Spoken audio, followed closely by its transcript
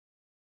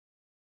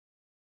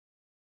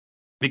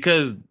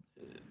because,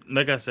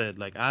 like I said,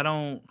 like I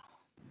don't.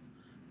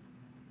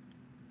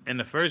 In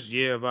the first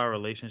year of our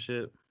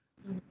relationship,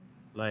 Mhm.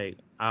 like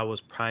I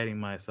was priding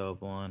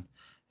myself on.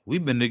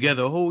 We've been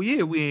together a whole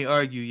year. We ain't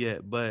argued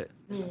yet, but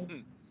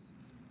Mm.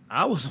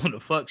 I was on the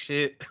fuck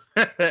shit.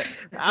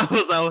 I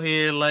was out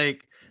here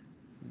like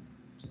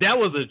that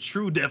was a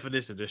true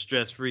definition of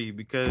stress free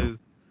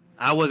because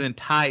I wasn't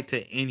tied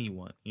to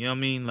anyone. You know what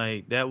I mean?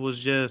 Like that was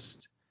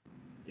just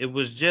it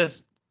was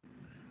just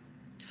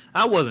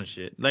I wasn't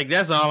shit. Like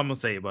that's all I'm gonna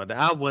say about that.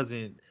 I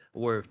wasn't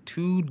worth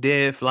two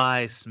dead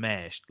flies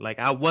smashed. Like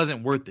I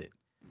wasn't worth it.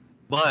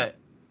 But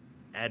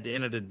at the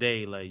end of the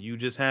day, like you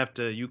just have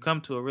to you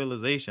come to a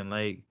realization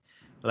like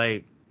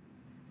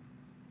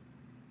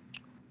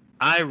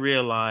I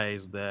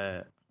realized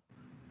that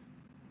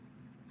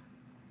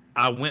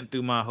I went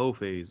through my whole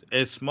phase,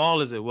 as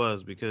small as it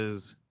was,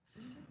 because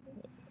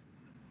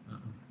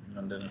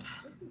I didn't.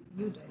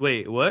 You did.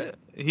 wait, what?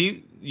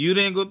 You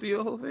didn't go through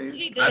your whole phase?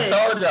 He I did.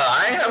 told y'all,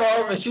 I ain't have a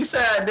whole phase. She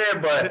said I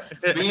did,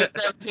 but being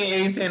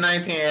 17, 18,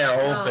 19 had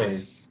a whole No.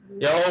 phase.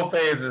 Your whole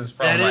phase is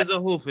from That like, is a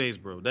whole phase,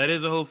 bro. That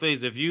is a whole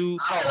phase. If you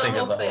I don't That's think a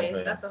it's a whole whole phase.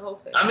 phase. That's a whole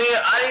phase. I mean,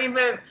 I didn't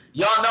even,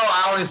 y'all know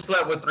I only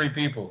slept with 3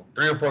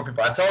 or 4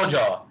 people. I told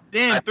y'all.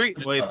 damn I-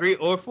 three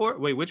or four.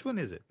 Wait, which one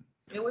is it?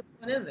 Yeah, which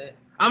one is it?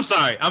 I'm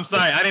sorry. I'm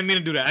sorry. I didn't mean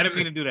to do that. I didn't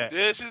mean to do that.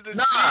 This is the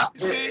Nah,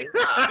 see,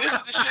 nah. this is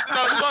the shit that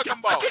I'm talking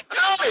about.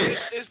 Tell me.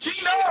 It's the She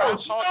shit I'm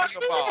knows. She knows talking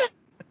the about. people.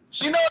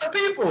 She know the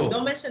people.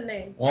 Don't mention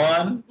names.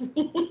 1,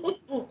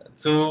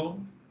 2,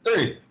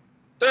 3.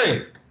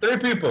 3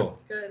 people.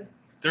 Good.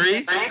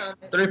 Three? Comment.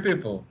 3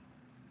 people.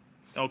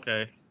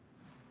 Okay.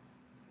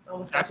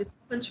 Almost got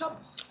yourself in trouble.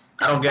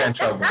 I don't get in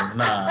trouble.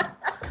 Nah.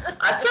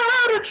 I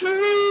tell the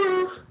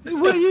truth.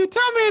 Will you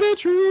tell me the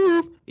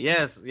truth?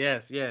 Yes.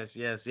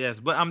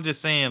 But I'm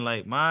just saying,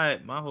 like, my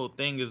whole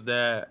thing is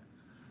that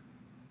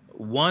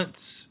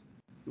once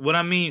what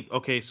I mean,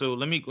 okay, so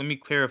let me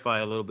clarify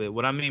a little bit.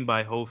 What I mean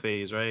by whole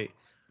phase, right?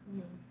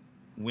 Mhm.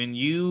 When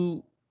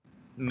you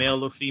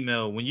male or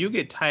female, when you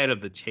get tired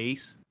of the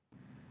chase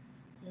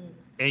Mm.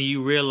 and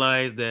you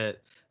realize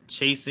that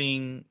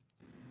chasing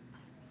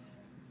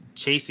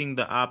chasing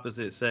the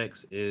opposite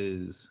sex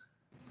is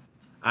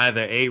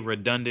either a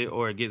redundant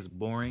or it gets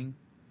boring.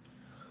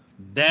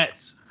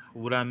 That's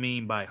what I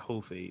mean by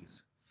whole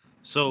phase.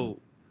 So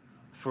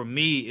for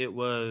me, it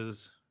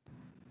was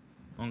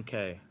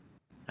okay.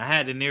 I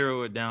had to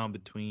narrow it down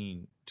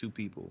between two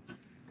people,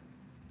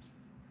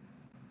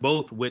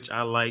 both which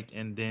I liked,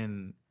 and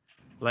then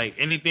like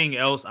anything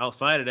else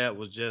outside of that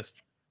was just,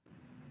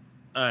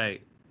 all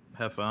right,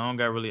 Heifer, I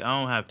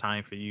don't have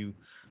time for you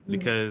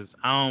because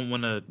I don't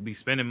want to be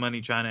spending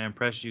money trying to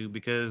impress you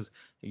because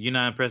you're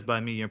not impressed by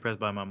me, you're impressed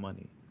by my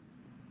money.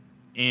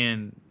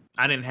 And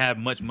I didn't have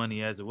much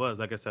money as it was.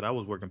 Like I said, I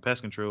was working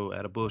pest control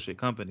at a bullshit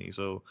company,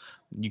 so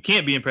you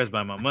can't be impressed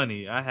by my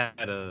money. I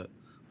had a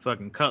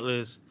fucking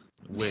Cutlass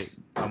with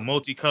a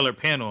multicolored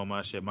panel on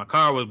my shit. My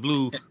car was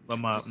blue, but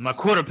my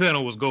quarter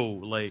panel was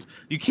gold. Like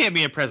you can't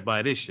be impressed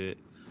by this shit.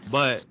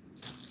 But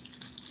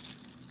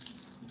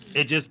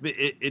it just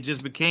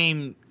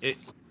became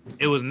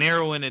it was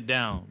narrowing it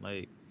down.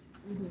 Like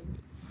Mhm.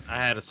 I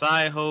had a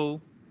side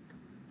hoe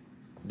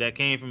that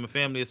came from a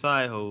family of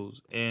side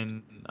hoes,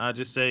 and I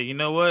just say, you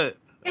know what?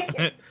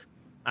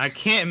 I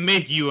can't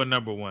make you a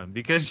number one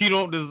because you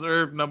don't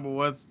deserve number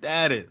one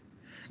status.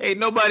 Ain't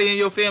nobody in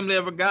your family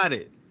ever got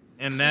it,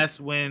 and that's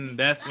when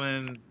that's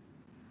when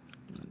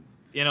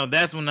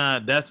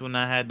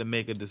I had to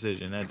make a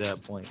decision at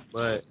that point.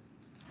 But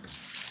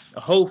a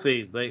whole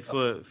phase, like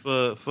for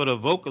the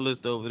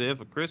vocalist over there,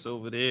 for Chris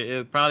over there,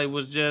 it probably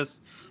was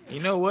just, you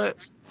know what?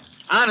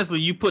 Honestly,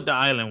 you put the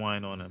island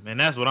wine on him, and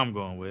that's what I'm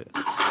going with.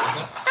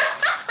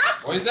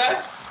 What is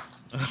that?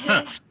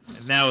 And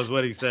that was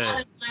what he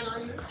said.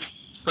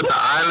 Put the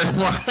island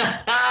one.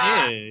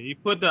 Yeah, he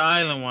put the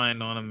island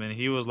wine on him, and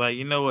he was like,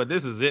 you know what?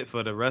 This is it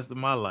for the rest of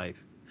my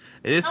life.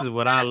 This is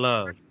what I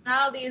love.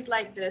 Personality is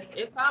like this.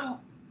 If I'm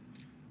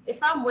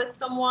with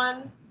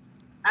someone,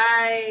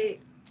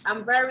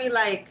 I'm very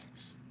like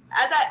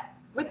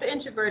with the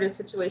introverted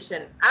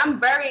situation, I'm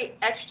very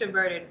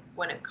extroverted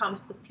when it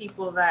comes to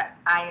people that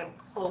I am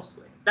close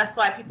with. That's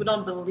why people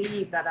don't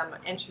believe that I'm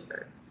an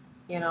introvert.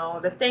 You know,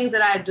 the things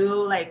that I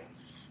do, like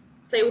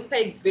say we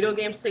play video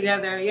games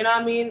together, you know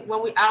what I mean?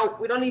 When we out,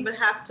 we don't even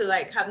have to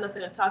like have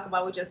nothing to talk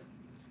about. We just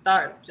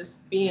start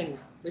just being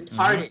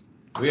retarded.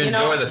 We You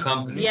enjoy know? the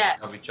company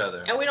Yes. of each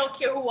other. And we don't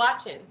care who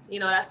watching. You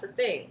know, that's the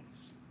thing.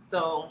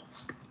 So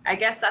I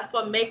guess that's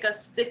what make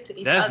us stick to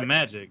each That's other.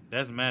 magic.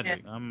 That's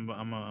magic. I'm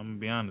gonna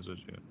be honest with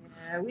you.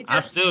 Yeah, we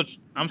I'm just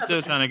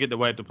still trying to get the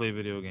wife to play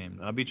video games.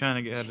 I'll be trying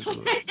to get her to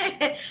do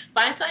it.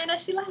 find something that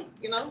she like,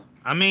 you know.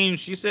 I mean,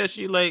 she said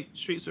she liked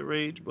Streets of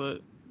Rage,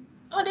 but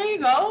Oh, there you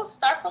go.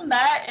 Start from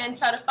that and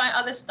try to find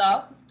other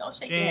stuff. Don't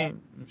shake she your head.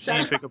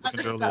 ain't pick up a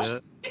controller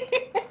yet.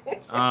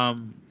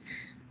 I'm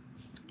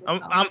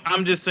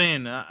just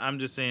saying. I'm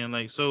just saying.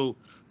 Like, so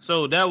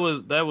So that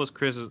was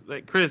Chris's.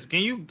 Like, Chris,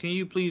 can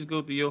you please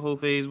go through your whole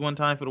phase one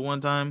time for the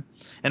one time?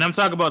 And I'm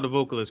talking about the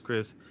vocalist,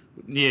 Chris.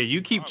 Yeah,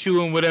 you keep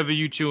chewing whatever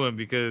you chewing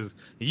because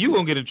you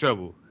gonna get in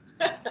trouble.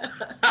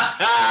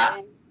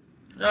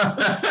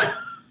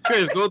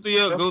 Chris, go through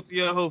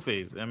your whole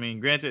phase. I mean,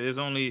 granted,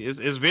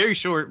 it's very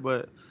short,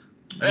 but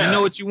you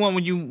know what you want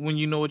when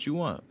you know what you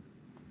want.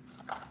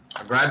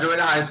 I graduated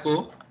high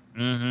school.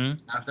 Mm-hmm.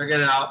 After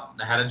getting out,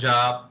 I had a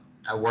job.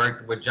 I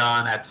worked with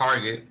John at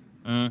Target.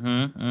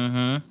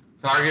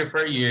 Target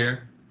for a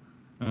year.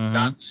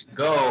 Got to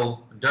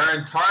go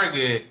during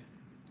Target.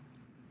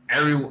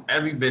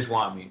 Every bitch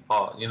wanted me,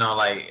 Paul. You know,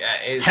 like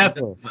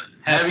Heifer.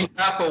 Every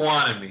heifer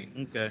wanted me.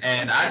 Okay.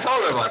 And I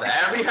told her about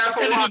that. Every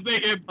heifer wanted me.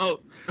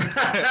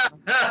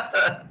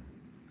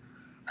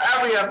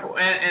 Every heifer,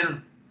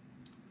 and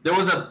there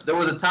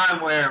was a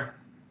time where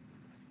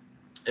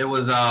it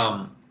was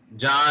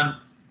John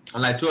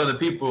and like two other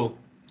people,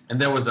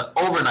 and there was an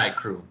overnight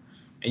crew,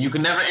 and you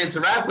can never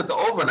interact with the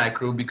overnight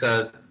crew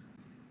because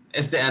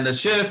it's the end of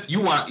shift.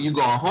 You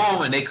going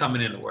home, and they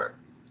coming into work.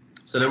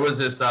 So there was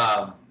this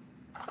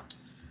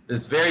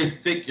very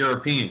thick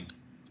European.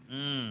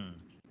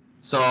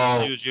 So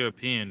he was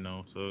European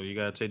though, so you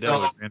gotta take that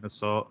with a grain of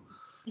salt.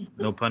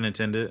 No pun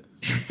intended.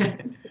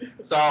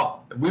 So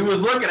we was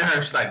looking at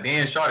her. She's like,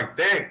 "Damn, shorty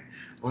thick."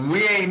 When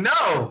we ain't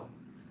know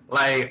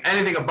like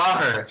anything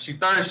about her, she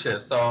third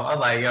shift. So I was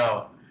like,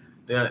 "Yo,"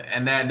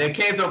 and then they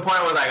came to a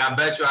point where like, "I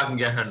bet you I can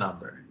get her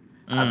number.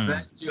 I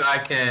bet you I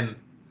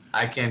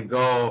can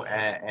go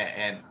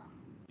and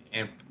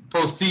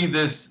proceed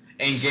this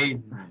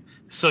engagement."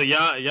 So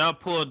y'all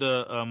pulled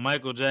the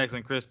Michael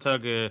Jackson, Chris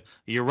Tucker,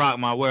 "You Rock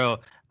My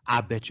World." I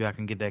bet you I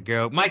can get that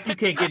girl. Mike, you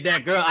can't get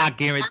that girl. I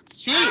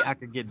guarantee I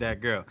can get that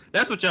girl.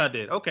 That's what y'all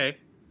did. Okay.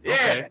 Yeah.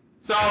 Okay.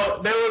 So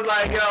they was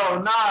like, "Yo,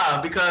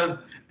 nah," because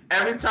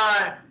every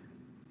time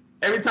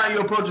you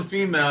approach a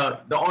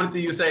female, the only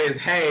thing you say is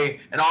 "Hey,"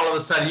 and all of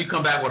a sudden you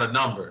come back with a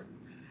number.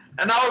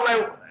 And I was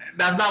like,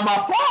 "That's not my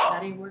fault.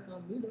 That ain't work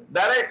on me though.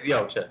 That ain't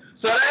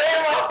So that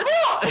ain't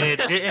my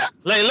fault."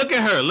 Like, look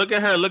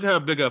at her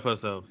big up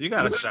herself. You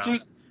gotta shout.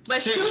 She's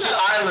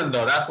island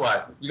though. That's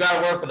why you gotta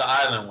work for the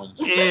island one.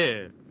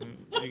 Yeah.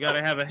 You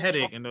gotta have a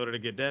headache in order to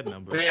get that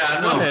number. Yeah,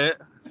 I know. Go ahead.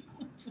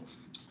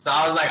 So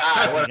I was like, "All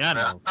right, whatever."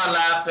 I I started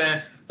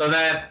laughing. So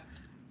then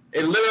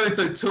it literally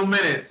took 2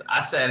 minutes.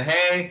 I said,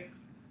 "Hey,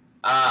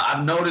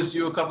 I've noticed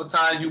you a couple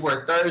times. You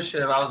work third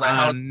shift." I was like,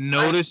 I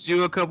noticed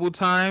you a couple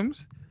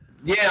times.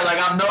 Yeah, like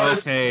I've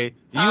noticed. Okay,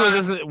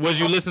 was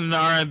you listening to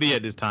R&B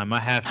at this time? I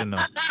have to know.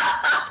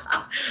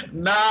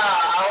 Nah,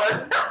 I was.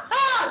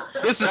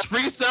 This is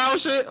freestyle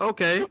shit.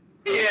 Okay.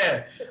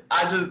 Yeah,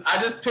 I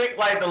just pick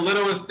like the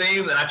littlest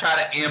things and I try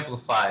to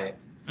amplify it.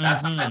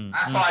 That's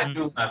how I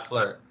do when I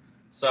flirt.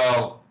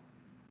 So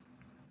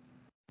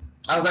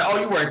I was like, "Oh,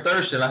 you work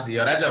third shift?" I said,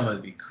 "Yo, that job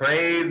must be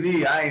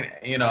crazy. I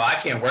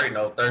can't work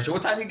no third shift.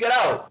 What time you get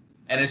out?"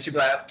 And then she'd be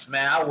like,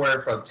 "Man, I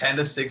work from 10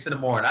 to 6 in the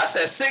morning." I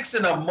said, 6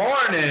 in the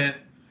morning?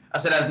 I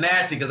said, "That's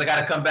nasty because I got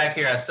to come back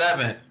here at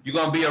 7. You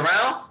going to be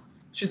around?"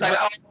 She's like,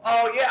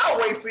 oh, yeah, I'll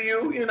wait for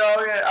you. You know,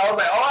 yeah. I was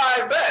like,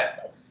 "Oh, I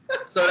bet."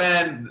 So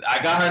then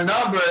I got her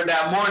number, and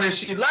that morning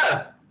she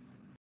left.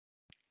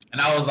 And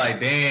I was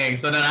like, dang.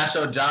 So then I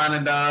showed John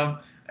and them,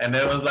 and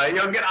they was like,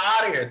 "Yo, get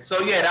out of here."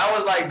 So yeah, that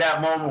was like that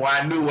moment where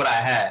I knew what I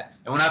had.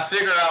 And when I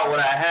figured out what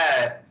I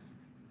had,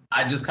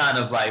 I just kind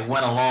of like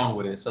went along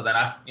with it. So then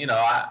I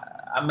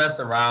messed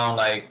around.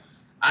 Like,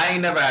 I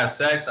ain't never had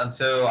sex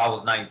until I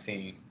was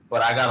 19,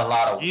 but I got a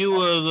lot of. You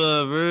was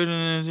a virgin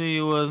until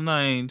you was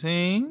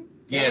 19.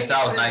 Yeah, until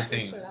I was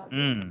 19.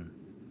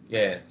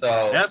 Yeah,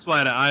 so that's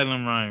why the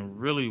island rhyme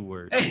really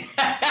works.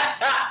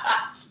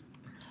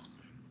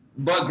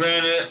 But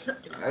granted,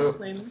 I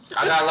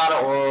got a lot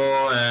of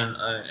oral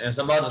and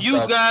some other stuff.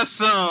 You got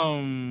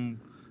some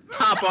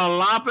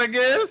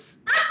topolopagus?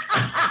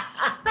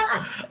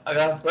 I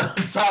got some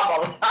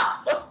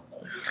topolopagus.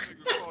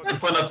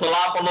 From the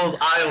Talopalos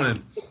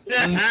Island.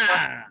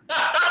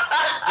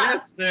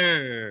 Yes,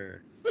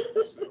 sir.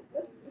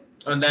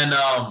 And then,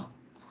 so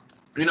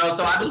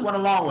I just went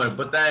along with it.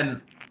 But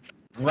then,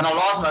 when I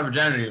lost my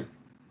virginity,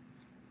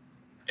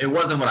 it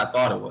wasn't what I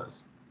thought it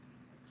was.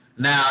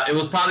 Now, it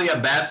was probably a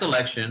bad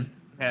selection.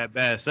 Had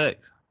bad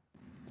sex.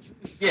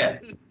 Yeah.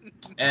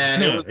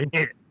 And it was...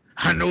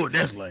 I know what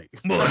that's like.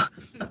 But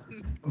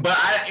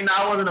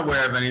I wasn't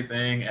aware of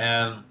anything.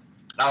 And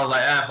I was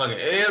like, fuck it.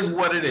 It is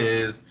what it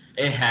is.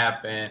 It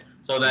happened.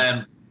 So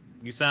then...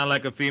 You sound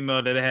like a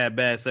female that had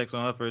bad sex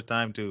on her first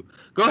time, too.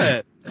 Go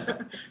ahead.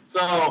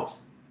 So,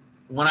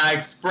 when I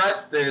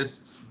expressed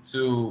this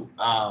to...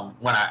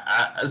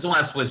 this is when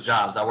I switched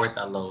jobs. I worked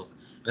at Lowe's.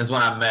 This is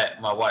when I met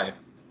my wife.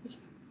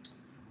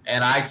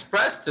 And I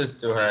expressed this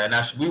to her. And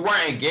we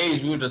weren't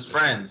engaged. We were just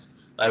friends.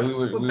 Like, we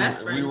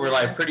were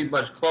like, pretty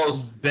much close.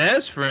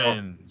 Best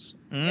friends.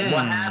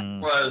 What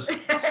happened was...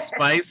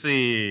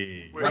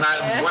 Spicy. When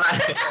I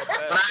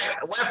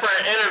went for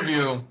an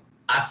interview...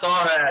 I saw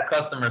her at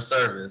customer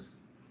service.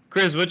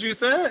 Chris, what you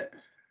said?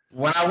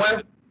 When I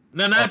went...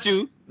 No, not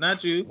you.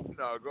 not you.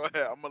 No, go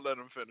ahead. I'm gonna let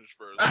him finish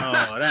first.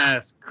 Oh,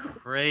 that's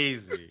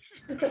crazy.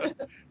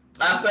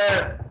 I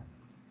said,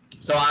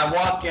 so I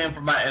walk in for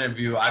my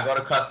interview. I go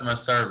to customer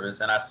service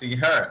and I see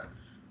her.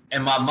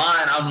 In my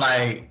mind, I'm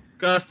like,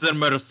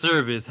 customer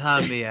service.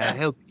 How may I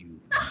help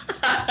you?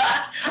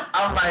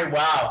 I'm like,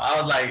 wow.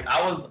 I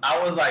was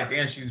like,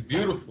 damn, she's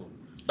beautiful.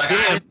 Like,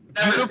 Damn, I've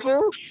never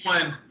beautiful?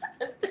 seen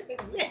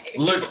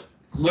someone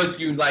look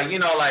you like, you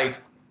know, like.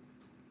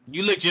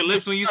 You licked your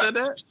lips when you said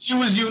that? She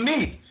was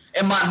unique.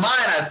 In my mind,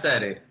 I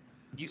said it.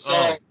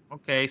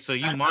 Okay, so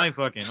you mind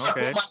fucking.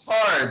 Okay. I pull my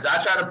cards.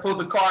 I try to pull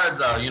the cards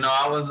out. You know,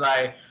 I was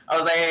like,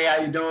 hey, how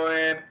you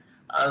doing?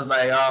 I was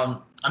like,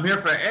 I'm here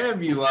for an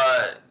interview.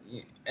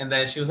 And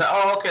then she was like,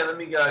 oh, okay, let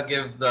me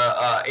give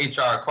the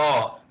HR a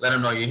call. Let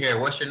them know you're here.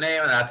 What's your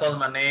name? And I told her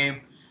my name.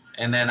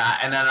 And then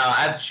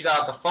after she got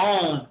off the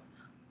phone,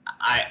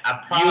 I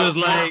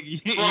probably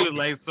you was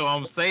like, so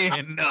I'm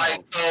saying no.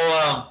 Like,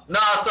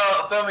 so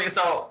feel me.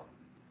 So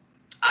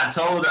I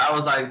told her, I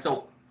was like,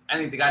 so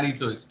anything I need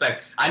to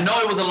expect. I know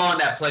it was along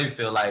that play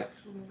field, like,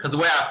 because the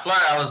way I flirt,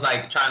 I was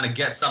like trying to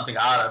get something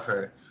out of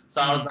her.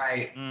 So I was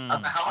like,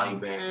 how long you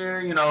been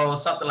here? You know,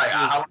 something like,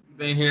 how long you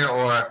been here,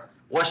 or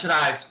what should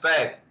I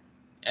expect?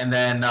 And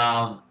then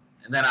I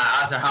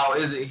asked her, how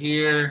is it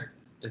here?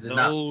 Is it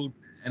not?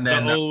 And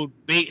then the old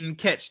bait and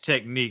catch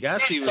technique. I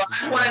see. So I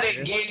just wanted to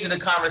engage in a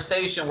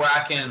conversation where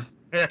I can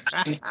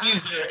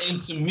ease her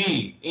into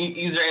me,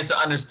 ease her into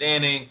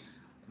understanding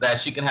that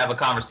she can have a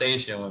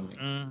conversation with me.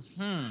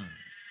 Mm-hmm.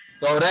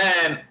 So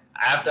then,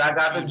 after I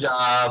got the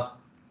job,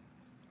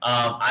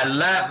 I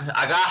left.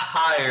 I got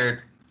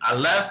hired. I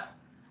left.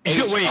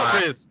 Wait,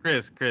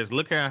 Chris,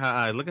 look at her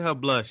eyes. Look at her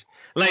blush.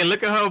 Like,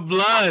 look at her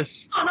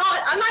blush. Oh no,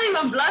 I'm not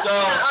even blushing.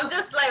 So, I'm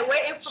just like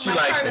waiting for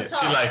my turn to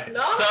talk. She liked it.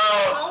 No, so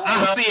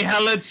I see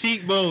hella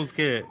cheekbones,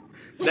 kid.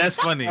 That's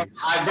funny. I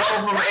go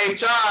from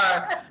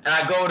HR and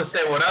I go to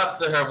say what up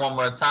to her one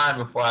more time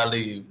before I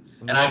leave.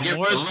 And I give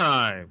her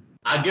time.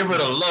 I give her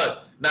the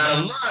look. Now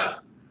the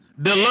look.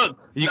 The look.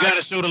 You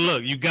gotta show the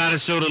look. You gotta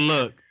show the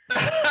look.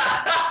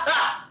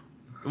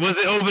 Was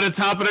it over the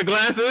top of the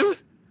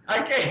glasses?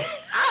 I can't.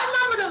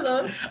 I remember the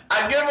look.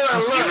 I give her a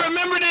look. She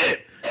remembered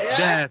it. Yeah.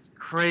 That's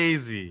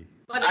crazy.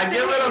 I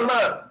give her a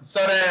look. So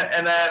then,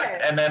 and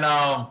then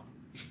I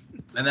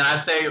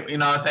say, oh,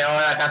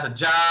 I got the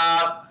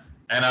job,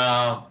 and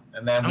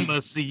then I'm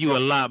gonna see you a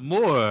lot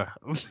more.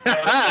 Cause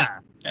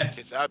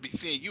I'll be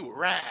seeing you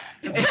around.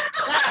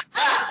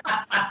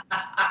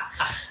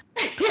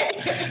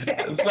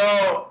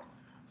 So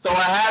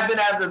what happened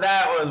after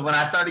that was when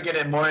I started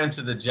getting more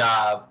into the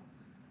job,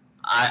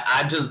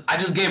 I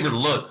just gave her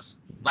looks.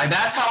 Like,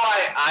 that's how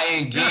I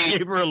engaged.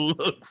 Gave her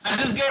looks. I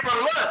just gave her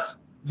looks.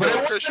 But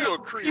it wasn't a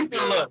stupid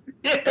look.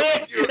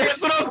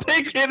 That's what I'm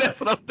thinking. That's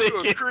what I'm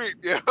thinking. You a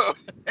creep, yo. It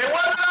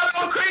wasn't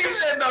no creep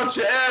shit, no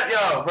shit.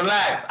 Yo,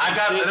 relax.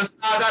 This is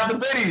how I got the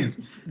biddies.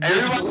 And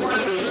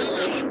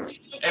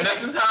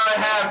this is how it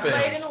happened.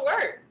 But it didn't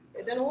work.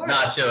 It didn't work.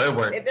 Nah, chill. It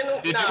worked. It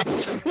didn't.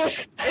 No.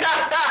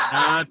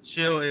 Nah,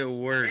 chill. It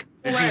worked.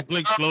 Did you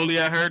blink slowly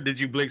at her? Did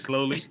you blink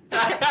slowly?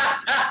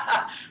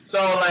 So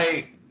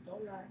like.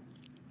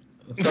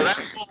 So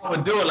that's how I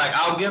would do it. Like,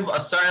 I'll give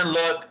a certain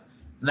look.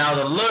 Now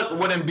the look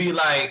wouldn't be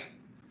like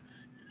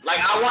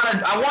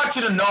I want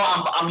you to know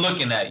I'm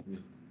looking at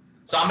you.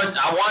 So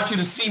I want you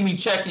to see me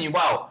checking you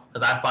out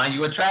because I find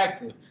you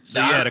attractive. So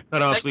you had a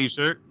cutoff sleeve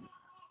shirt?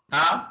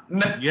 Huh?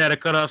 You had a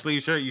cutoff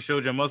sleeve shirt? You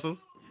showed your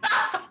muscles?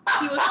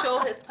 He would show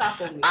his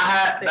taco meat.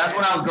 That's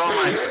when I was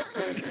growing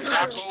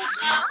my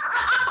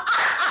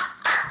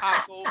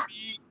Taco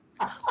meat.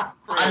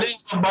 I need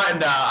some button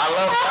down. I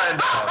love button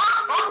down.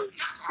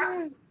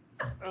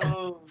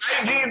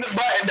 I need the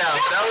button down.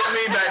 That was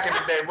me back in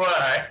the day, boy.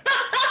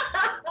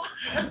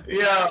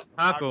 Yeah.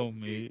 Taco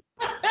meat.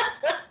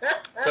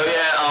 So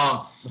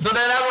yeah, so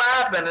then that what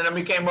happened, and then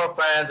we became more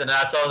friends, and then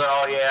I told her,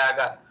 oh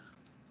yeah,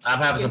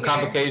 I'm having some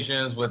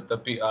complications with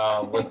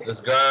with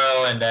this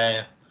girl, and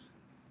then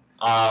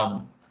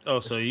so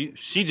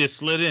she just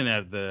slid in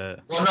after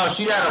that. Well, no,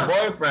 she had a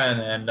boyfriend,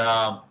 and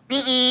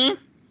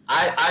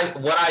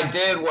what I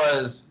did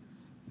was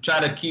try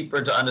to keep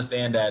her to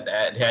understand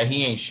that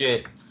he ain't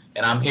shit.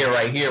 And I'm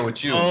right here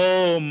with you.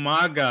 Oh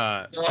my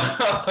God,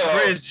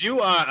 Chris, you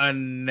are a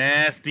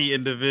nasty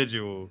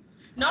individual.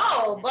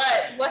 No,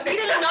 but what he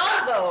didn't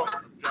know though,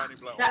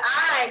 that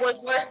I was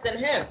worse than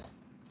him.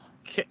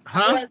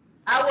 Huh?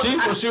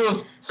 She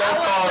was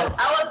so-called.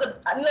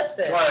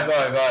 Listen. Go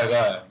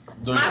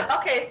ahead.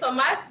 Okay, so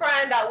my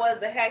friend that was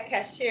the head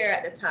cashier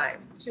at the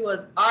time, she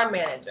was our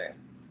manager.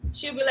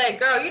 She'd be like,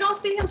 "Girl, you don't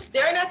see him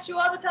staring at you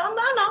all the time?"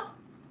 No.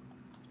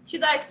 She's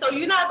like, "So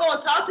you're not going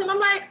to talk to him?" I'm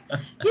like,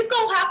 "He's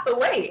going to have to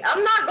wait.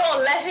 I'm not going to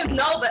let him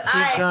know that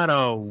I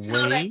gotta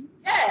wait."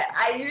 Yeah,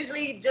 I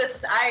usually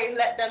I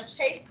let them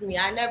chase me.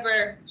 I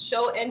never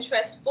show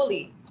interest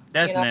fully.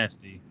 That's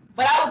nasty.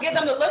 But I would give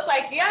them the look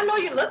like, yeah, I know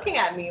you're looking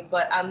at me,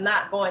 but I'm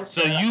not going to.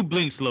 So you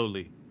blink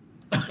slowly.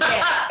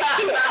 Yeah.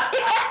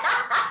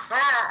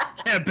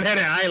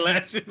 Better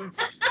eyelashes.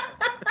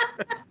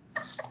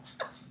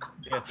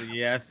 Yes,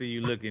 Yeah, I see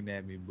you looking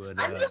at me, but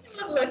I knew he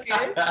was looking.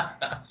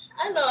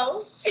 I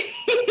know.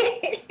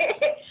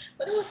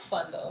 But it was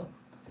fun though.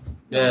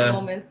 Yeah.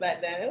 Moments back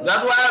then. It was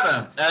That's what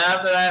happened. And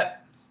after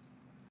that,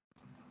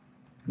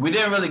 we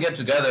didn't really get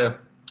together.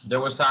 There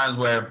was times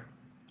where,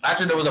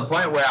 actually, there was a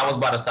point where I was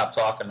about to stop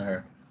talking to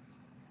her,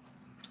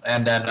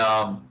 and then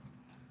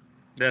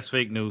that's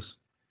fake news.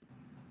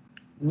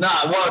 no,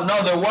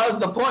 there was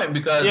the point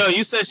because Yo,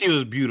 you said she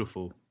was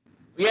beautiful.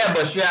 yeah,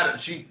 but she I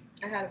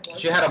had a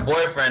boyfriend. had a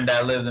boyfriend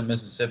that lived in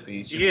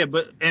Mississippi. Yeah,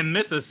 but in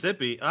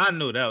Mississippi, I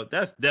knew that.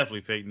 That's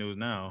definitely fake news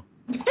now.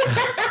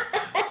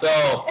 So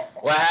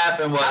what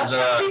happened I was was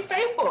trying to be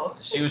faithful.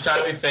 she was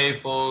trying to be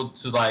faithful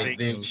to like Fake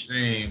the news.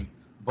 extreme,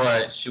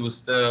 but she was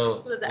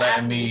still She was an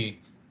letting athlete.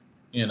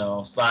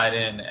 me, slide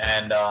in,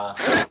 and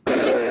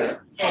it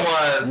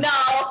was. No,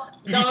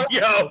 don't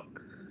Yo,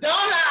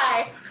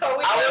 lie.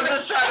 I was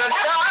just trying to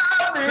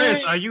stop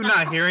Chris, it. are you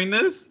not hearing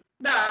this?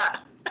 Nah.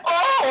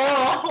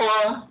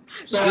 Oh.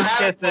 So what This cat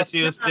happened said was,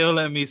 she would still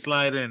let me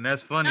slide in.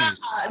 That's funny.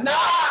 No.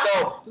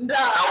 so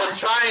I was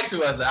trying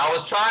to, I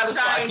was trying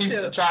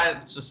to, trying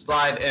to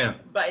slide in.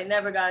 But I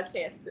never got a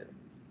chance to.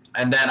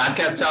 And then I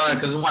kept telling her,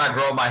 because when I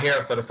grow my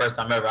hair for the first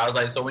time ever, I was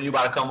like, so when you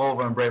about to come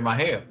over and braid my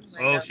hair?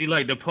 Oh, she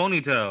liked the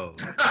ponytail.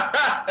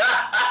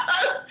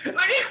 Look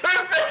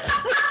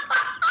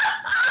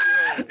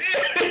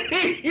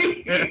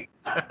at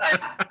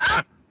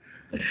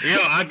Yo,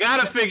 I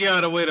gotta figure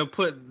out a way to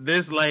put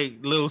this like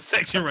little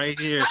section right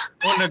here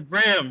on the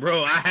gram,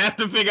 bro. I have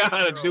to figure out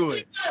how to do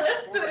it.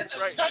 Listen to That's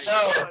this. right. Nigga.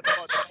 Something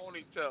about the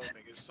ponytail,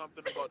 nigga.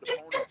 Something about the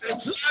ponytail.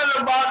 It's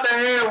something about the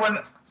hair when,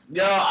 I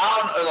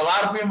don't. A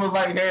lot of females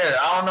like hair.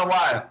 I don't know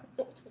why,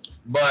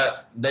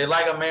 but they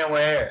like a man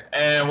with hair.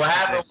 And what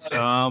happened was,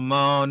 Come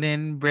on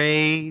and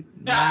braid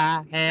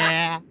my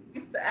hair. I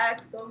used to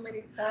ask so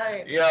many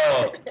times.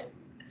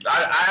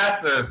 I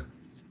have to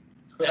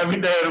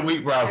every day of the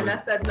week probably. And I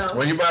said no.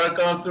 When you about to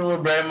come through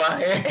and braid my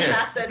hair? And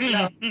I said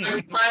no.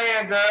 You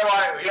playing, girl?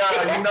 Like, you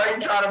know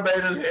you trying to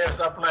braid his hair.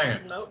 Stop playing.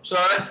 Nope. So,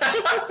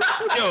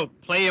 Yo,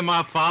 playing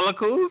my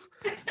follicles?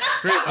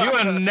 Chris, you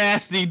a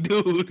nasty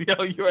dude.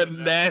 Yo, you're a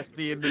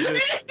nasty individual.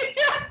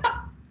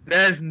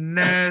 That's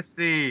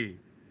nasty.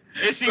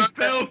 And she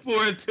fell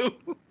for it too.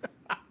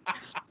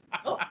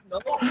 No, I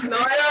did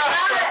not.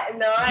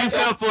 No, I You did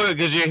fell for it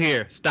because you're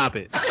here. Stop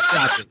it.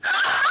 Stop it.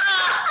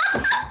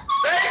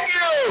 thank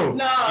you.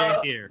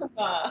 No. You're here.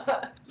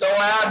 So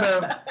what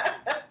happened?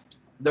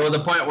 There was a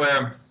point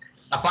where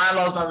I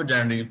finally lost my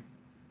virginity,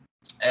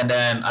 and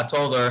then I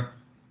told her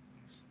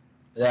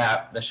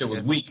that shit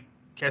was weak.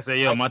 Can't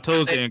say, yo, my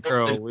toes getting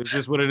curled. Is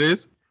this what it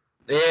is?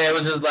 Yeah, it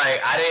was just like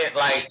I didn't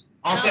like.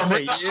 On some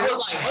real, I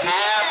was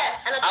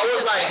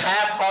like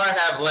half hard,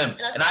 half limp,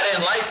 and I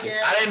didn't like it.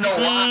 I didn't know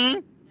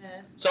why.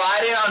 Yeah. So I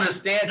didn't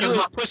understand. You 'Cause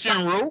was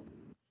pushing rope?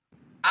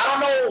 I don't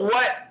know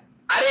what.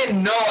 I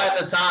didn't know at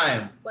the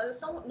time Was it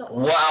someone? No,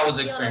 what I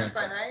was Fiona's experiencing.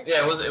 friend, right?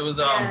 Yeah, it was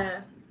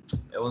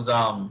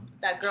Yeah.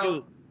 That girl.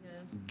 Shoot. Yeah.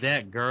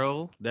 That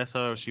girl? That's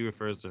how she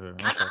refers to her.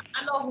 Okay.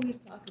 I know who he's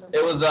talking about.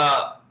 it was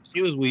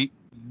She was weak.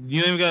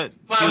 You ain't got.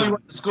 somebody we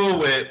went to school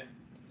with.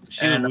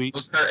 She was And weak.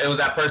 it was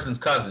that person's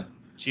cousin.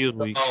 She was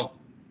weak. So,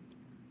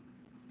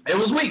 it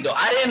was weak though.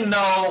 I didn't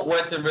know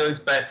what to really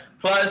expect.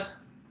 Plus,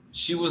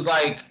 she was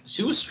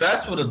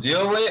stressful to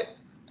deal with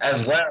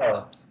as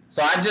well.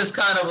 So I just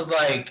kind of was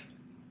like,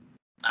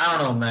 I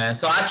don't know, man.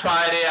 So I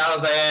tried it. I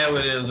was like,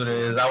 it is what it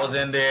is. I was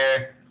in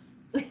there.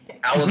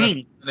 I was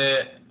in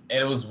it, and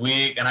it was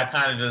weak. And I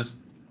kind of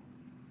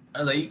I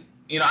was like,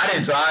 I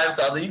didn't drive,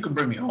 so I was like, you could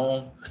bring me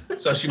home.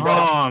 So she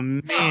brought Oh,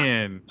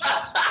 man.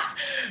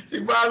 she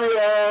brought me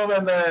home,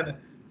 and then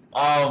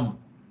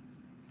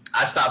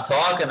I stopped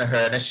talking to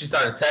her, and then she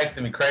started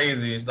texting me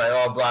crazy. She's like,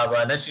 oh, blah,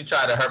 blah. And then she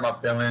tried to hurt my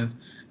feelings.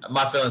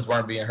 My feelings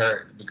weren't being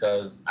hurt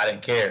because I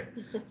didn't care.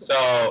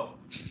 So,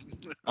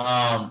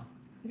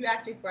 You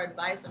asked me for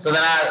advice. so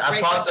then I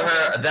talked to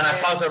her. Then I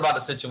talked to her about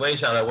the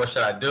situation. I was like, what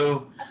should I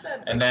do? I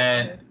said, And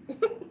then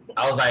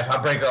I was like, if I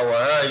break up with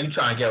her, you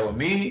trying to get with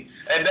me?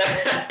 And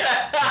then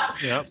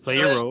Yeah, play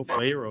your role.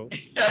 Play your role.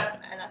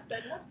 and I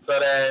said no. So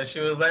then she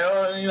was like,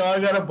 oh, I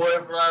got a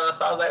boyfriend.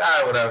 So I was like, all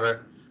right,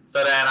 whatever.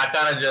 So then I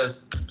kind of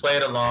just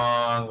played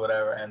along,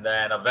 whatever. And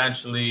then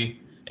eventually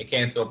it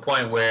came to a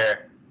point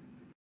where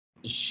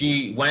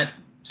she went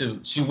to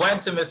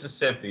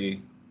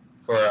Mississippi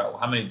for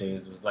how many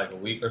days? It was like a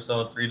week or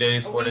so, 3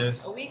 days, 4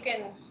 days. A week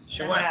and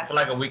She a went half. for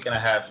like a week and a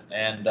half.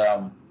 And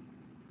at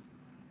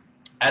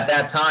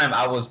that time,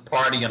 I was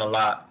partying a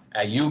lot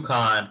at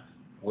UConn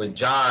with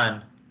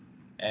John.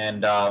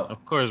 And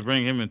Of course,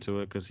 bring him into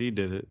it because he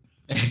did it.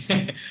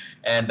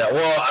 and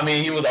well, I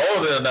mean, he was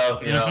older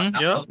enough, Mhm,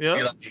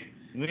 yep. Like,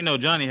 We know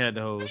Johnny had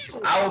the hose.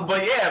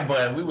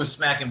 but we were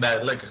smacking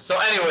bad liquor. So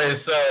anyway,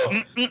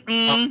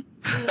 Mm-mm.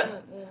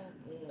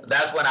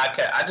 that's when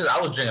I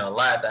was drinking a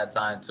lot at that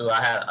time too.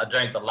 I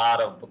drank a lot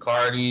of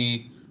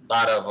Bacardi, a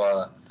lot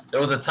of there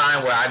was a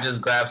time where I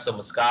just grabbed some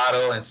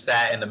Moscato and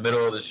sat in the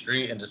middle of the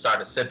street and just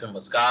started sipping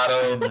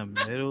Moscato. In the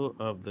middle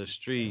of the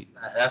street.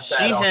 That's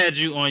She had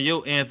you on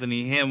your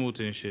Anthony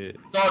Hamilton shit.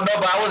 No,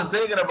 but I wasn't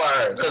thinking about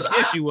her.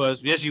 Yes, she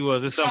was. Yes, she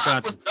was. It's I was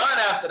subconscious. done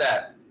after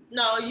that.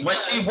 No, you. When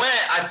she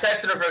went, I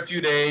texted her for a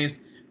few days,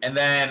 and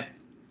then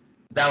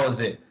that was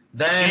it. She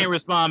Then didn't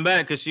respond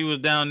back because she was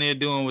down there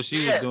doing what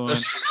she was so doing.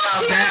 she-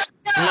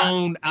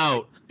 Blown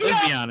out.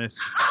 Let's be honest.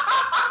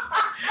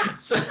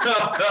 so what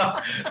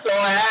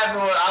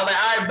happened was, I was like,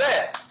 I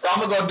bet. So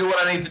I'm gonna go do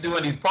what I need to do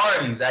in these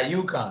parties at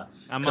UConn.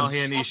 I'm out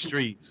here in these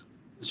streets.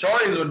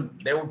 Shorties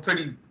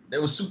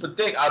were super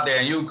thick out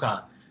there in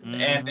UConn,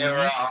 and they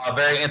were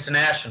very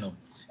international,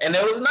 and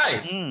it was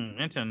nice.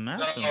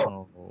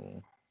 International.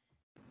 So,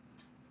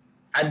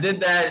 I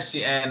did that.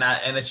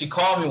 And then she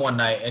called me one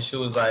night, and she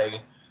was like,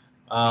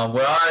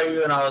 "Where are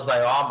you?" And I was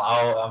like, "Oh, I'm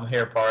out. I'm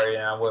here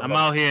partying. I'm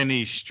out here in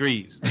these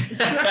streets."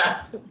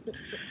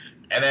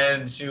 And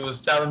then she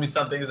was telling me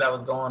some things that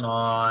was going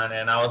on,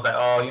 and I was like,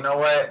 "Oh, you know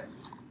what?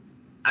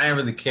 I didn't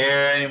really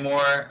care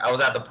anymore." I was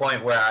at the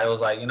point where I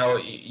was like, "You know,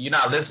 you're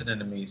not listening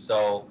to me,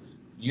 so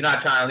you're not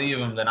trying to leave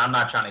him, then I'm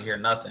not trying to hear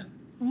nothing."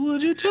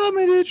 Would you tell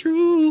me the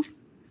truth?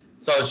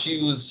 So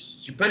she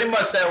pretty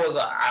much said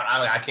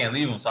I can't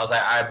leave him. So I was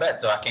like, I bet,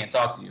 so I can't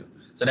talk to you.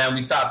 So then we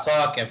stopped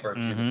talking for a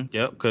few days.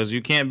 Yep, because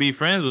you can't be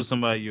friends with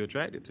somebody you're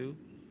attracted to.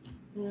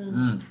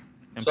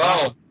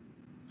 So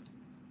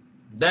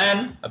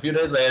then a few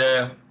days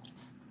later,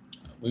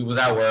 we was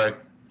at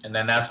work, and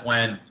then that's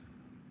when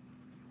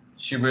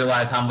she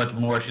realized how much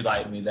more she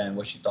liked me than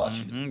what she thought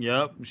she did.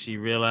 Yep, she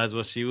realized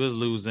what she was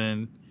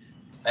losing,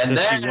 And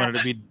then she wanted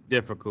to be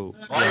difficult.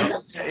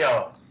 because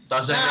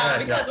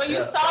when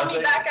you saw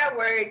me back at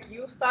work,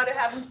 you started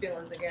having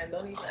feelings again.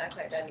 Don't even act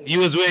like that. You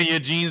was wearing your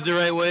jeans the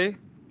right way?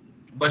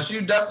 But she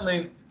was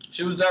definitely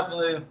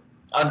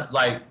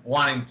like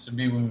wanting to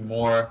be with me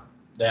more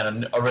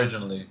than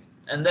originally.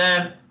 And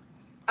then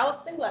I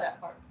was single at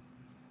that part.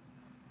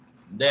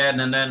 then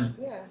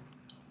Yeah.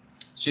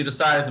 she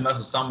decided to mess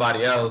with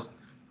somebody else,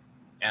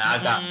 and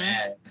I got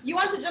mad. You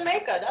went to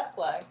Jamaica, that's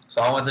why.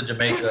 So I went to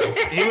Jamaica.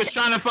 He was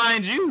trying to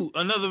find you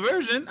another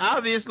version,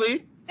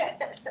 obviously.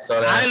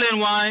 So that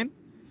Island wine.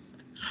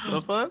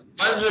 The fuck?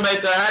 I went to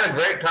Jamaica. I had a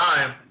great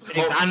time.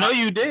 I know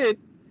you did.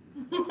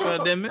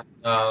 God damn it.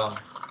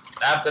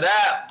 After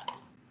that,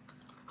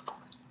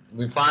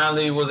 we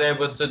finally was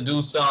able to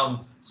do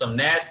some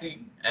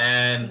nasty,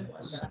 and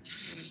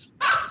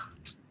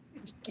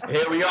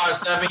here we are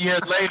 7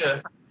 years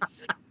later.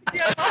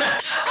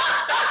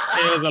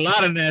 There's a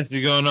lot of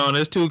nasty going on.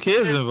 There's 2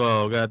 kids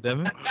involved. God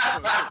damn it.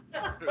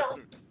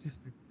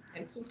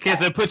 Kids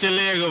said, put your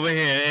leg over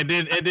here and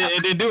then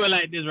do it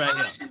like this right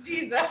here.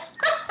 Jesus.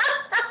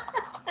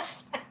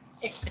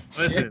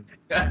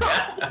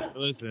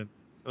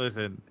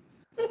 Listen.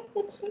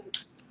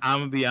 I'm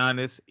gonna be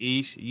honest,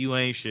 Ish, you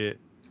ain't shit.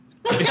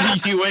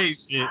 You ain't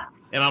shit.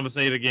 And I'm gonna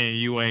say it again,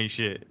 you ain't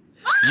shit.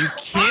 You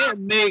can't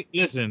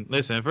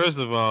listen, first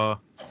of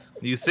all,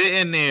 you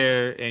sitting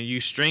there and you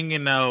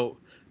stringing out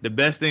the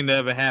best thing that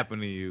ever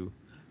happened to you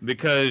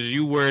because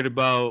you worried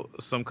about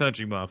some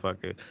country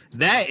motherfucker.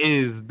 That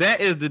is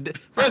the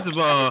first of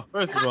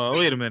all,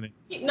 wait a minute.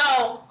 He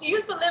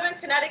used to live in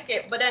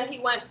Connecticut, but then he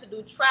went to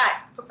do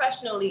track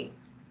professionally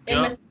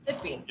in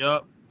Mississippi.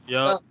 Yup.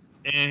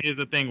 And here's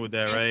the thing with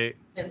that, right?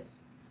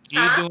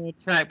 He's doing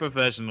track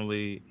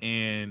professionally,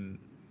 and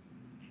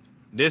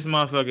this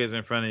motherfucker is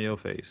in front of your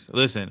face.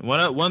 Listen,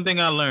 one thing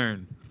I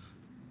learned,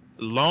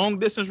 long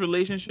distance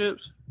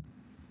relationships,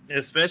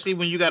 especially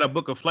when you got to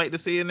book a flight to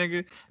see a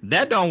nigga,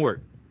 that don't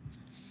work.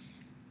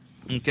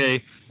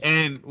 Okay,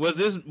 and was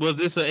this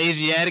an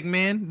Asiatic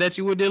man that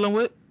you were dealing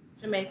with?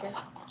 Jamaican.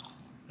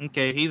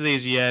 Okay, he's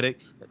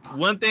Asiatic.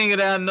 One thing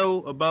that I know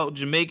about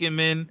Jamaican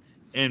men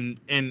and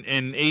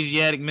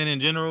Asiatic men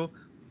in general,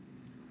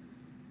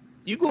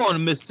 you go on to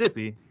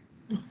Mississippi,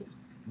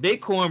 they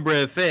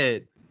cornbread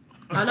fed.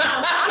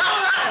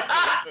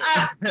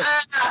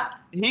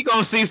 He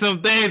gonna see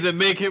some things that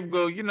make him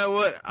go, you know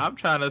what? I'm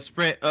trying to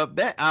sprint up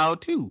that aisle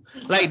too.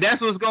 Like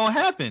that's what's gonna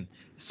happen.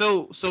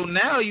 So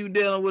now you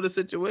dealing with a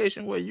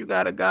situation where you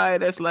got a guy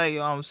that's like,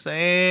 I'm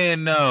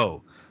saying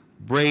no,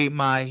 braid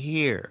my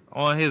hair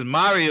on his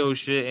Mario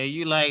shit, and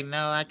you like,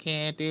 no, I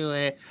can't do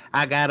it.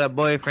 I got a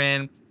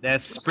boyfriend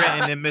that's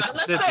sprinting in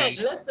Mississippi.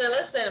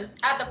 Listen.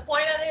 At the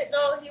point of it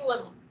though, he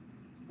was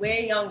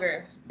way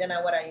younger than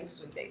what I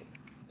used to date.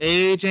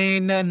 Age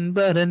ain't nothing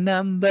but a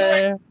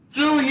number.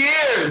 2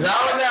 years.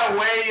 How is that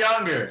way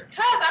younger?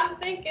 Cause I'm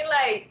thinking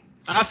like.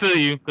 I feel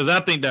you, cause I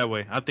think that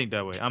way.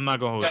 I'm not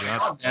gonna hold you.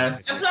 And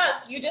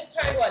plus, you just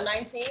turned what,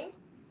 19?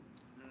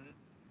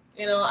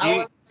 You know, I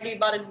was already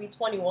about to be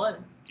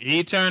 21.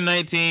 He turned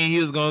 19. He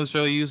was gonna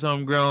show you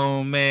some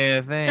grown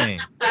man thing.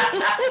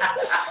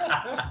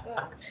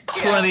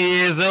 20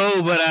 years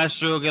old, but I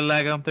stroke it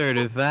like I'm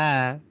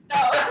 35. No.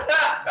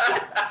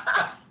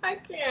 I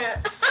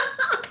can't.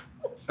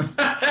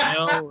 You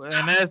know,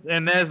 and that's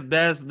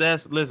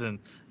listen,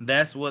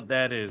 that's what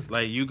that is.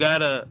 Like you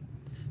gotta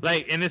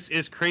Like, and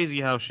it's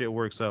crazy how shit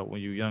works out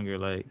when you're younger.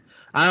 Like,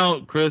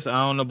 Chris, I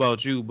don't know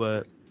about you,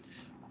 but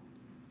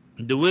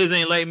the Wiz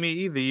ain't like me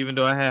either. Even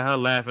though I had her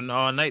laughing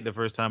all night the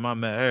first time I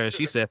met her,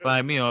 she said,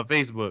 "Find me on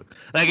Facebook."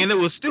 Like, and it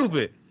was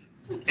stupid.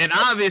 And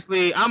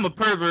obviously, I'm a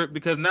pervert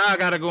because now I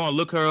gotta go and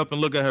look her up and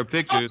look at her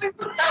pictures.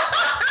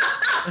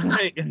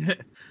 Like,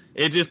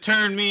 it just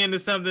turned me into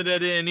something that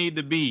didn't need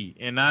to be,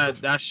 and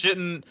I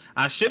shouldn't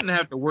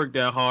have to work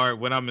that hard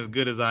when I'm as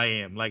good as I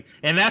am. Like,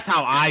 and that's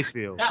how I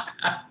feel.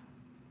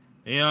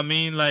 You know what I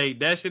mean? Like,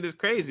 that shit is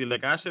crazy.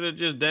 Like, I should have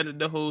just deaded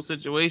the whole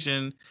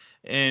situation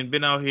and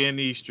been out here in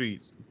these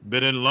streets.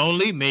 Been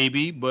lonely,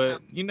 maybe,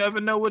 but you never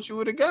know what you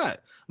would have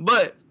got.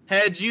 But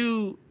had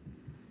you,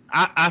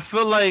 I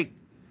feel like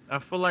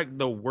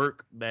the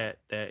work that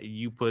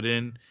you put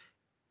in,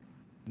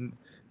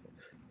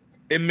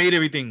 it made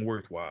everything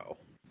worthwhile.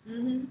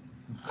 Mm-hmm.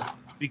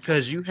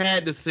 Because you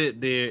had to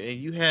sit there and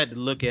you had to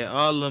look at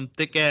all them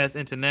thick ass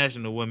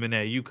international women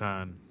at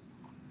UConn.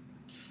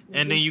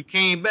 And then you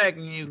came back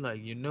and you was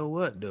like, you know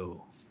what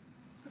though?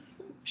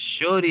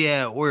 Shorty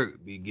at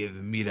work be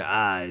giving me the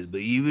eyes,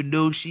 but even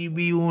though she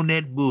be on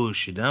that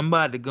bullshit, I'm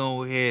about to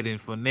go ahead and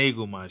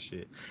finagle my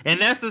shit. And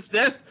that's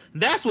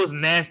what's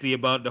nasty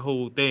about the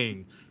whole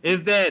thing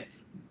is that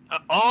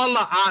all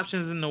the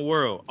options in the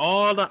world,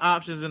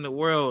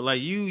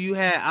 like you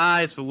had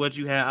eyes for what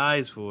you had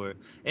eyes for,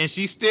 and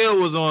she still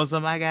was on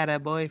some. I got a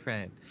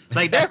boyfriend.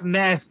 Like, that's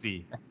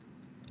nasty.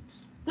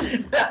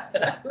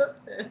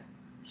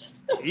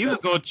 You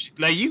was gonna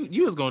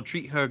you was gonna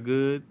treat her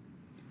good.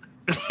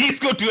 He's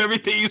gonna do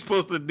everything you're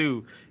supposed to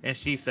do, and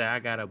she said, "I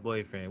got a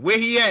boyfriend." Where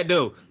he at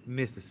though?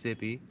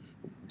 Mississippi.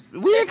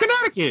 We in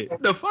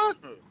Connecticut. The fuck?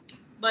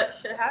 But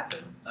shit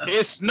happens.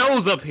 It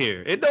snows up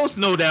here. It don't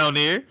snow down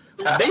there.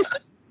 They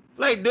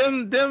like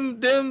them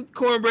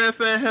cornbread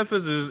fat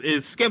heifers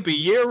is skimpy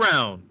year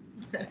round.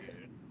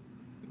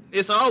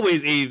 It's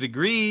always 80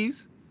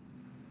 degrees.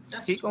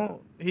 He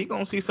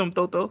gonna see some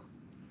Toto.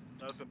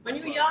 When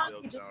you're young,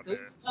 you just do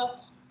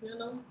stuff, you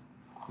know.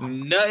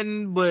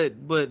 Nothing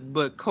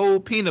but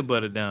cold peanut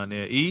butter down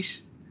there,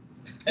 Ish.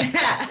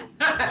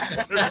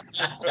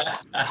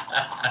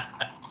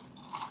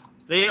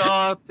 They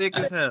all thick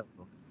as hell.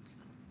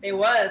 They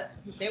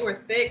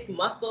were thick,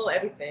 muscle,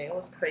 everything. It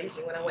was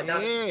crazy when I went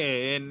down.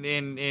 Yeah, and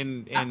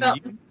I felt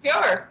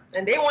insecure,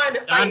 and they wanted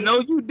to fight. I know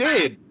you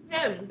did.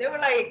 Him. They were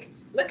like,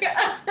 "Look at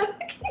us."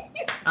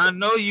 I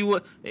know you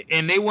were,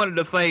 and they wanted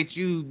to fight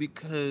you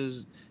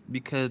because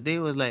they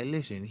was like,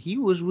 listen, he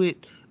was with.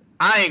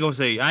 I ain't gonna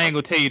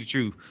tell you the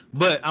truth,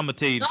 but I'm gonna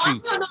tell you the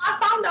truth. No, I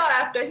found out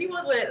after he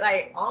was with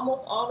like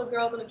almost all the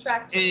girls in the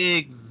track team.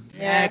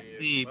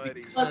 Exactly, yeah,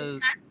 because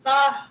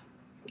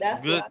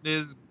that's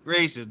goodness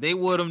gracious, they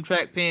wore them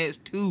track pants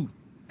too.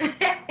 I'm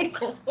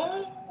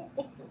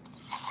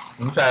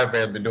trying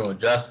to be doing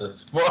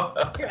justice.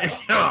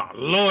 Oh,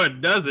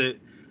 Lord, does it?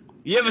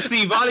 You ever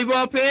seen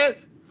volleyball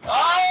pants?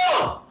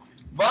 Oh,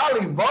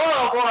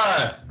 volleyball,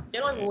 boy. They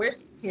don't even wear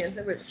pants.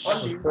 They wear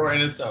That's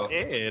important itself.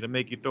 Yeah, to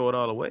make you throw it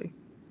all away.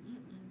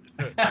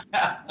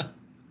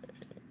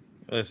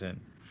 Listen,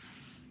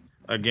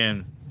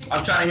 again.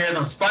 I'm trying to hear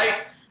them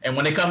spike, and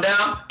when they come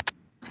down.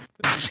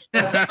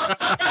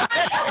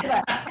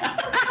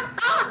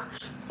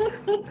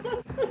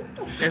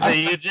 They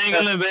say you're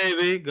jingling,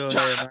 baby. Go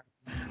ahead.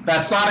 That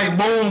sonic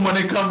boom when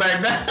they come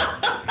back down.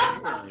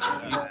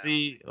 You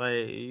see,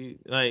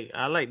 like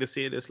I like to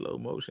see it in slow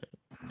motion.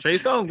 Trey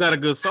Songz got a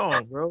good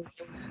song, bro.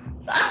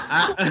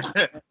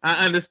 I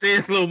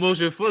understand slow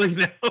motion fully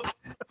now.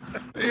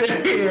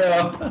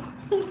 Yeah.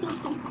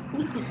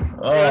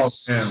 Oh,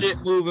 shit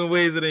moving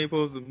ways it ain't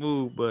supposed to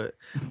move, but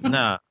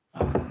nah.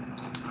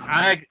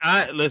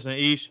 I listen,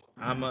 Ish.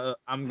 I'm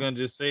gonna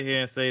just sit here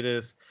and say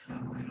this,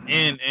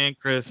 and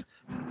Chris.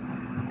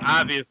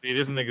 Obviously,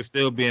 this nigga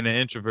still being an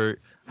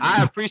introvert.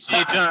 I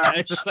appreciate y'all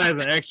exercising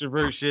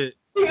extrovert shit.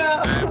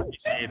 Yeah. I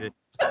appreciate it.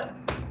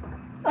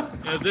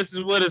 This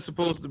is what it's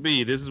supposed to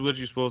be. This is what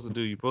you're supposed to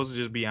do. You're supposed to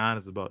just be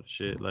honest about the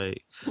shit.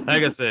 Like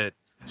I said,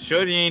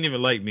 Shorty ain't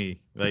even like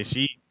me. Like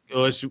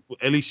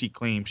at least she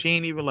claimed she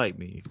ain't even like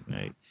me.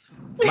 Like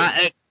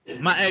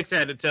my ex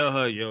had to tell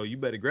her, yo, you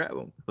better grab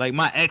him. Like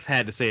my ex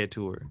had to say it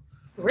to her.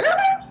 Really?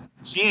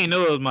 She ain't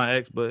know it was my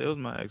ex, but it was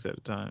my ex at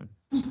the time.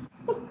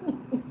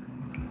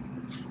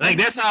 Like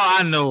that's how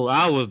I know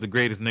I was the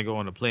greatest nigga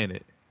on the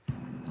planet.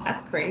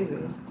 That's crazy.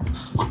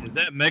 Is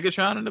that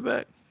Megatron in the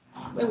back?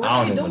 Wait, what I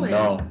are don't you even doing?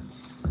 know.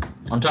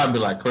 I'm trying to be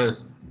like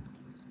Chris.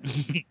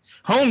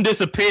 Home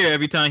disappear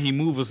every time he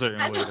move a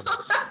certain way.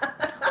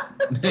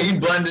 He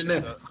blending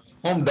in.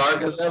 Home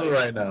dark as ever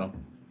right now.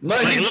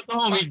 Like, look at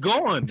home, he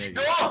gone, nigga.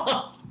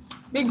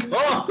 He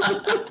gone.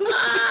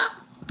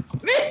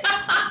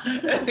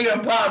 He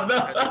got popped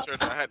up.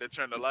 I had to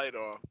turn the light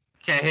off.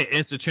 Can't hit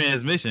instant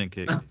transmission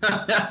kick.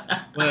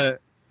 but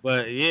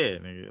yeah,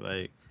 nigga,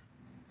 like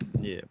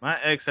yeah, my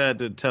ex had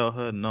to tell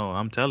her, no,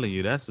 I'm telling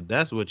you, that's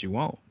what you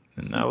want.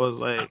 And I was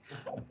like,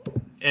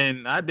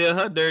 And I did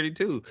her dirty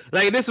too.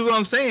 Like this is what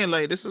I'm saying.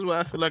 Like this is why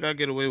I feel like I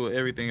get away with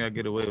everything I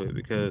get away with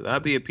because I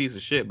be a piece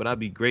of shit, but I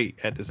be great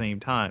at the same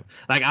time.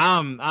 Like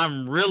I'm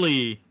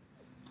really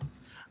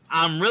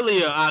an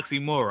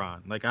oxymoron.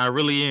 Like I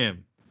really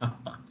am.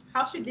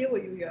 How she deal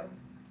with you, yo?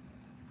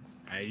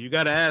 Hey, you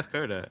gotta ask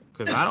her that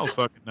because I don't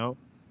fucking know.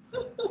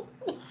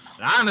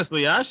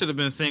 Honestly, I should have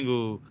been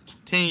single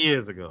 10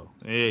 years ago.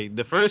 Hey,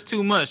 the first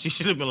 2 months, she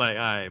should have been like,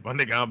 all right, my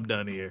nigga, I'm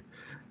done here.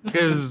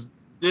 Because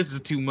this is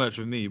too much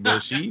for me. But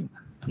she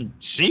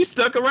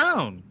stuck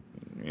around,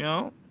 you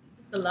know?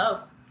 It's the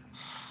love.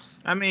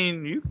 I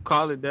mean, you can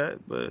call it that,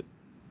 but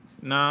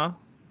nah.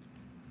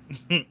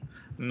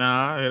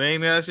 Nah, it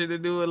ain't got shit to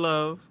do with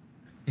love.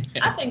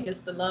 I think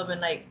it's the love.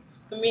 And, like,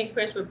 for me and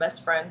Chris, we're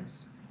best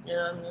friends. You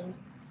know what I mean?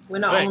 We're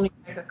not Right. only,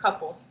 like, a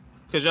couple.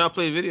 Because y'all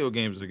play video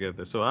games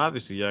together. So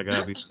obviously, y'all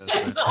gotta be. It's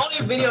the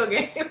only video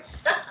game.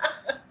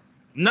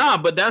 Nah,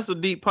 but that's a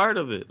deep part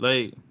of it.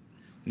 Like,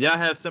 y'all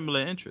have similar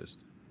interests.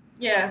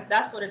 Yeah,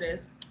 that's what it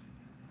is.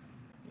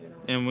 You know?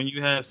 And when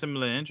you have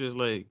similar interests,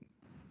 like,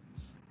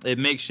 it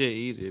makes shit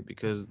easier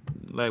because,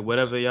 like,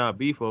 whatever y'all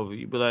beef over,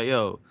 you be like,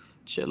 yo,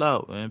 chill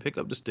out and pick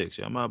up the sticks.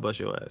 Y'all might bust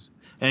your ass.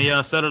 And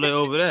y'all settle it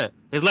over that.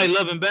 It's like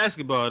loving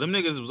basketball. Them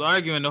niggas was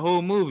arguing the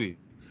whole movie.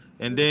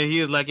 And then he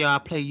was like, yo, I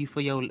play you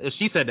for your...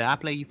 She said that, I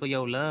play you for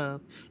your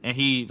love. And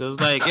he was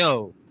like,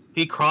 yo,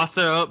 he crossed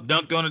her up,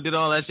 dunked on her, did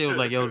all that shit. Was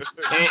like, yo... And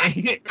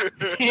he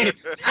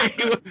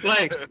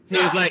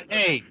was like,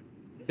 hey,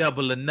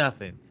 double or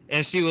nothing.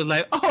 And she was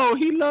like, oh,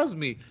 he loves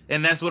me.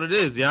 And that's what it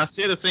is. Y'all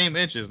share the same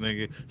interests,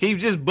 nigga. He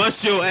just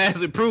bust your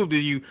ass and proved to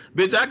you,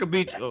 bitch, I could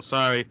beat you. Oh,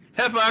 sorry.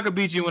 Heifer, I could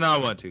beat you when I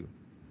want to.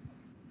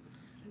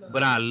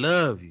 But I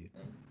love you.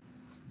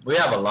 We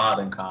have a lot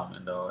in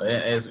common, though.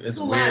 It's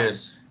Too weird. much.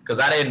 Because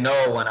I didn't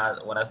know when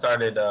I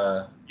started.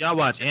 Y'all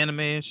watch anime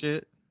and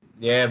shit?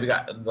 Yeah, we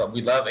love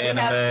We have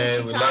anime.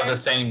 sushi We love the time.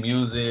 same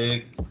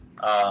music.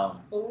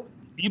 Ooh,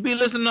 You be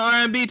listening to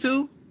R&B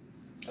too?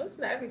 I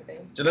listen to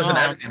everything. To listen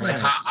to Oh, everything. Like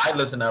man. I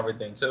listen to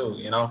everything too.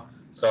 You know.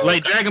 So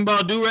Like Dragon Ball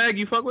Durag,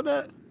 you fuck with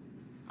that?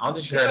 I don't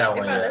think you heard that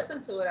one If I yet.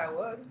 listen to it, I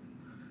would.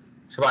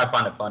 She probably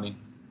find it funny,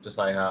 just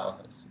like how.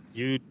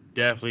 You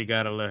definitely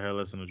gotta let her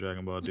listen to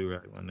Dragon Ball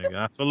Durag, my nigga.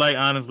 I feel like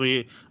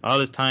honestly, all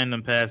this time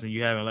done passed and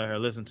you haven't let her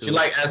listen to She it.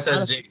 like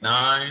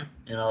SSJ9.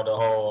 You know the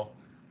whole.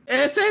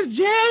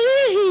 SSJ.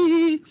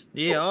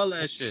 Yeah, all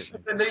that shit.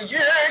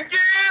 Yeah.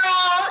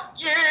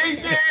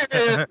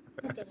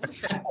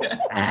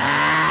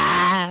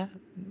 Ah.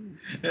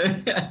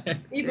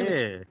 Even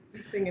Yeah.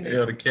 singing it.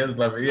 Yeah, the kids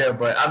love it. Yeah,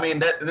 but I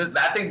mean,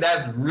 I think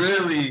that's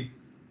really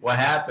what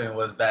happened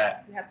was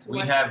that You have too we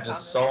much have in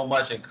just common. so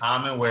much in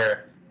common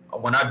where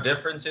when our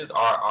differences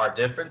are our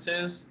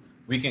differences,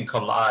 we can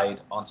collide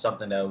on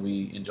something that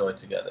we enjoy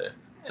together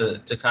to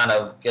kind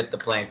of get the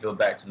playing field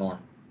back to normal.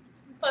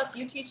 Plus,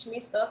 you teach me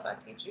stuff, I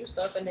teach you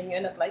stuff, and then you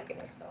end up liking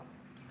it. So.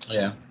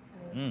 Yeah.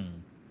 Mm.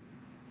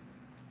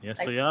 Yeah,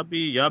 so Like-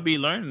 y'all be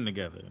learning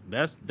together.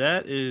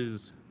 That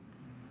is,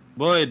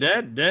 boy,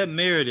 that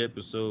married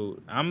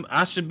episode.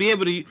 I should be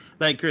able to,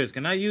 like, Chris.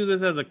 Can I use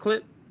this as a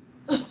clip?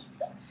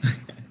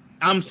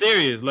 I'm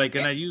serious. Like,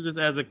 can I use this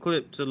as a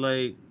clip to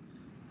like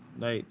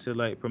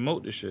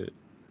promote the shit?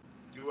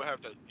 You would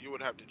have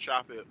to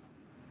chop it.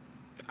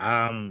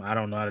 I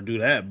don't know how to do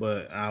that,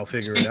 but I'll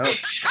figure it out.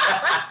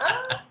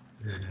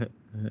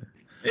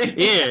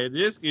 Yeah,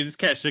 this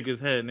cat shook his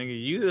head,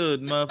 nigga. You the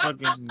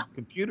motherfucking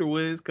computer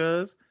whiz,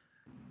 cuz.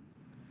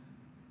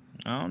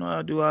 I don't know how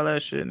to do all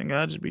that shit, nigga.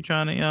 I just be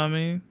trying to, you know what I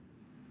mean?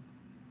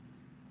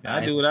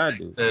 I do what I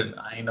do.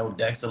 I ain't no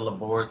Dexter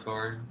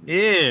Laboratory.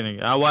 Yeah,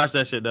 nigga. I watched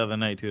that shit the other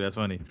night too. That's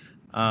funny.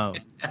 I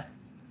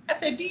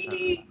said,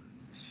 DD.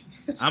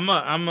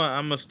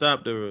 I'm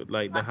stop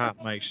the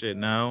hot mic shit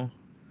now.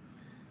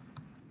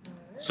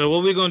 So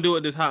what we gonna do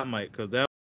with this hot mic? Cause that